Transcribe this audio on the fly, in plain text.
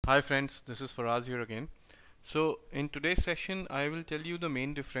Hi friends, this is Faraz here again. So in today's session, I will tell you the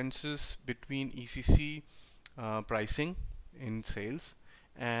main differences between ECC pricing in sales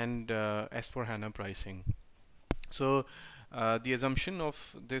and S4 HANA pricing. So the assumption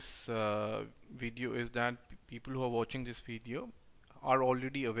of this video is that people who are watching this video are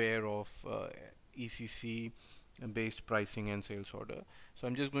already aware of ECC based pricing and sales order. So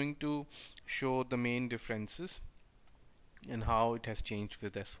I'm just going to show the main differences and how it has changed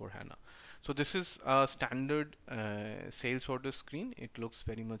with S4 HANA. So this is a standard sales order screen. It looks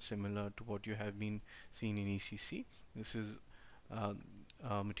very much similar to what you have been seeing in ECC. This is uh,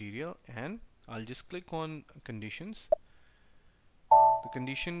 material, and I'll just click on conditions. The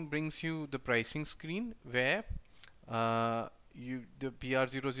condition brings you the pricing screen where the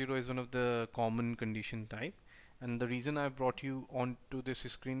PR00 is one of the common condition type, and the reason I brought you onto this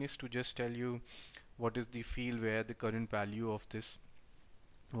screen is to just tell you what is the field where the current value of this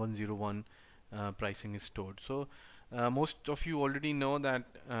 101 pricing is stored. So most of you already know that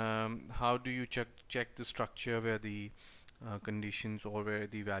how do you check the structure where the conditions or where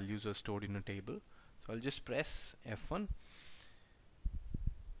the values are stored in a table. So I'll just press F1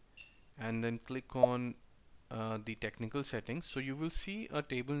 and then click on the technical settings. So you will see a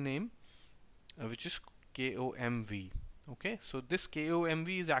table name which is KOMV. Okay, so this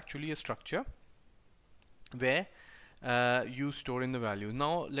KOMV is actually a structure where you store in the value.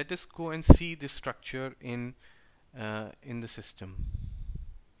 Now let us go and see this structure in the system.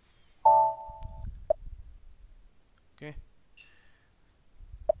 Okay.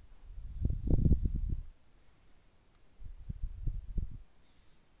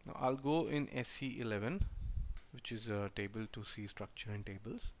 Now I'll go in SE11, which is a table to see structure in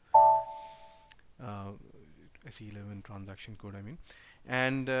tables. Uh, SE11 transaction code, I mean.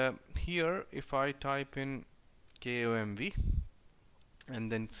 And here, if I type in KOMV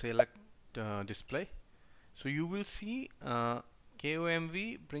and then select display, so you will see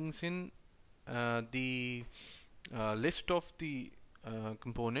KOMV brings in the list of the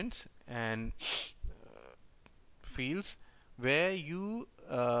components and fields where you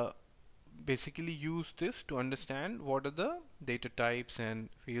basically use this to understand what are the data types and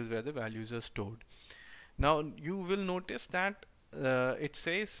fields where the values are stored. Now you will notice that it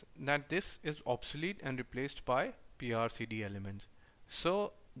says that this is obsolete and replaced by PRCD elements.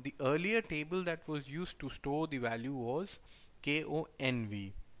 So the earlier table that was used to store the value was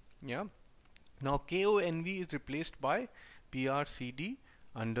KONV. Yeah. Now KONV is replaced by PRCD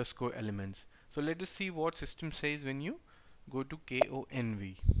underscore elements. So let us see what system says when you go to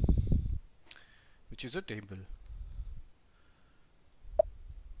KONV, which is a table.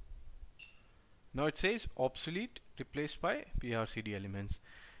 Now it says obsolete replaced by PRCD elements.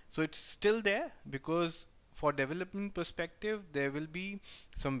 So it's still there because for development perspective there will be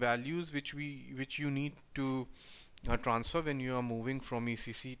some values which you need to transfer when you are moving from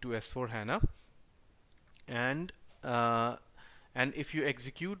ECC to S4 HANA, and uh, if you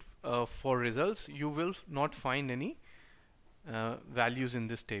execute for results, you will not find any values in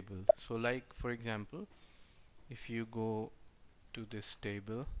this table. So like for example, if you go to this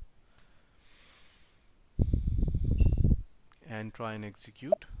table and try and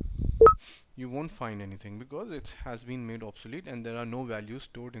execute, you won't find anything because it has been made obsolete and there are no values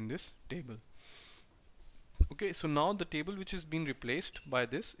stored in this table. Okay, so now the table which has been replaced by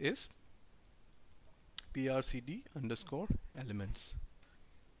this is PRCD underscore elements.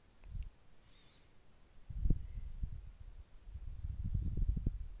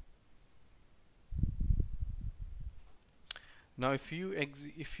 Now if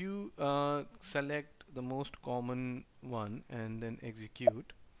you select the most common one and then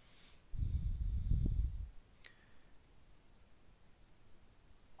execute,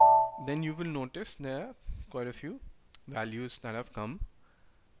 then you will notice there are quite a few values that have come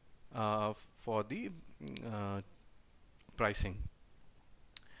for the pricing.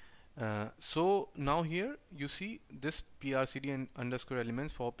 So now here you see this PRCD and underscore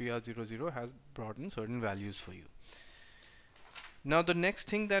elements for PR00 has brought in certain values for you. Now the next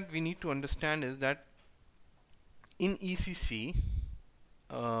thing that we need to understand is that in ECC,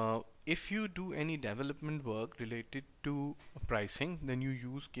 if you do any development work related to pricing, then you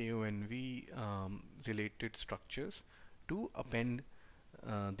use KONV related structures to append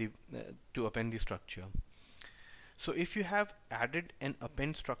the structure. So if you have added an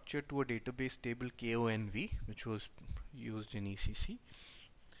append structure to a database table KONV, which was used in ECC,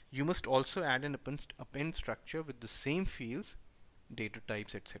 you must also add an append structure with the same fields, data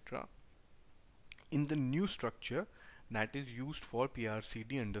types, etc. in the new structure that is used for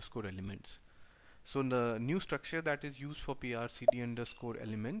PRCD underscore elements. So the new structure that is used for PRCD underscore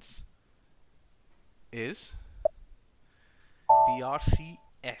elements is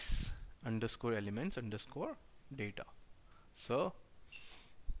PRCS underscore elements underscore data. So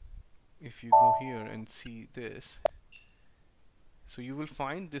if you go here and see this, so you will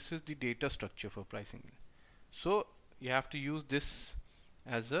find this is the data structure for pricing. So you have to use this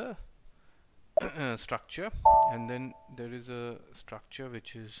as a structure, and then there is a structure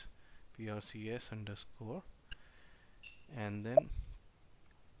which is PRCS underscore and then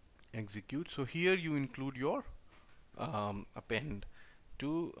execute. So here you include your append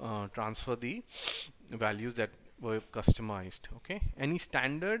to transfer the values that were customized. Okay, any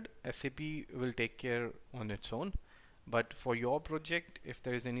standard SAP will take care on its own, but for your project, if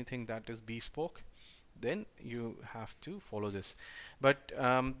there is anything that is bespoke, then you have to follow this. But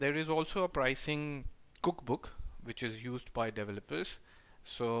there is also a pricing cookbook which is used by developers.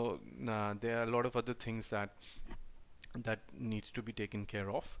 So there are a lot of other things that needs to be taken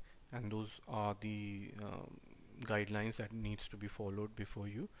care of, and those are the guidelines that needs to be followed before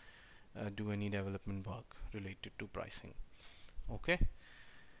you do any development work related to pricing. Okay,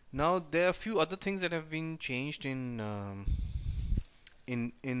 now there are a few other things that have been changed in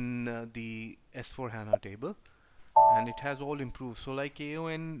the S4 HANA table, and it has all improved. So like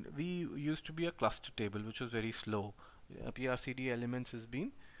AONV used to be a cluster table which was very slow. PRCD elements has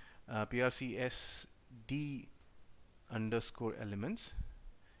been PRCSD underscore elements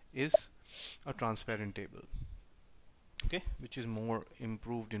is a transparent table, okay, which is more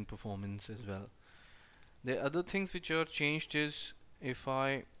improved in performance as well. The other things which are changed is, if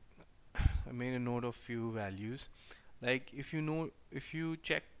I made a note of few values, like if you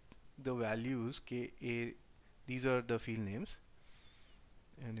check the values KA, these are the field names,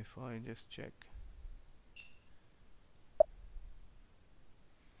 and if I just check,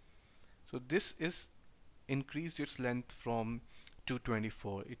 so this is increased its length from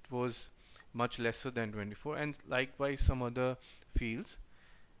 224. It was much lesser than 24, and likewise some other fields,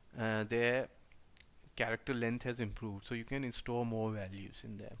 their character length has improved, so you can store more values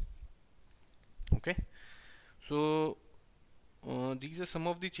in there. Okay, so these are some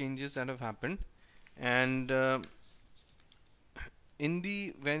of the changes that have happened, and in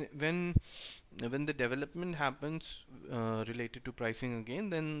the when the development happens related to pricing again,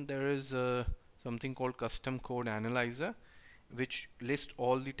 then there is something called custom code analyzer, which lists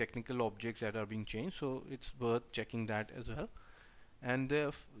all the technical objects that are being changed. So it's worth checking that as well. And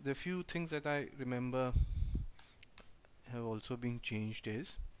the few things that I remember have also been changed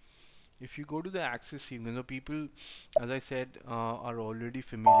is, if you go to the access sequence, so people, as I said, are already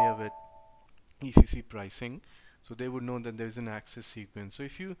familiar with ECC pricing, so they would know that there is an access sequence. So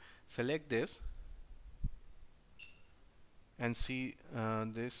if you select this and see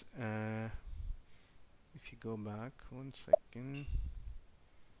this, if you go back 1 second,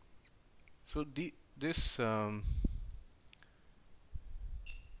 so this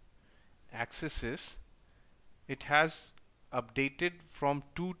accesses, it has updated from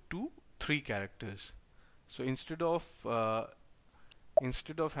 2 to 3 characters. So instead of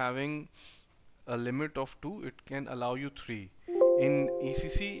having a limit of 2, it can allow you 3. In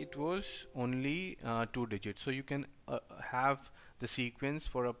ECC it was only 2 digits, so you can have the sequence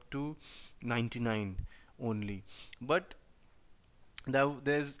for up to 99 only. But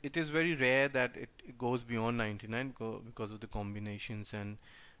it is very rare that it goes beyond 99 because of the combinations and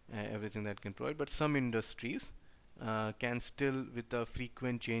everything that can provide. But some industries can still, with a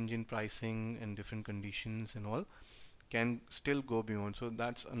frequent change in pricing and different conditions and all, can still go beyond. So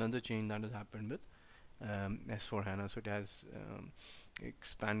that's another change that has happened with S4 HANA. So it has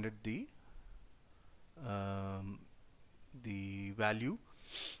expanded the value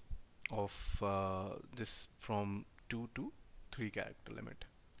of this from 2 to 3 character limit.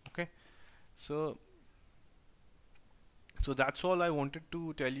 Okay, so that's all I wanted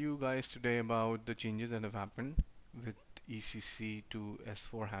to tell you guys today about the changes that have happened with ECC to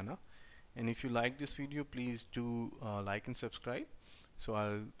S4 HANA. And if you like this video, please do like and subscribe, so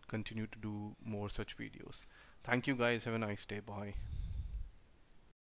I'll continue to do more such videos. Thank you guys, have a nice day, bye.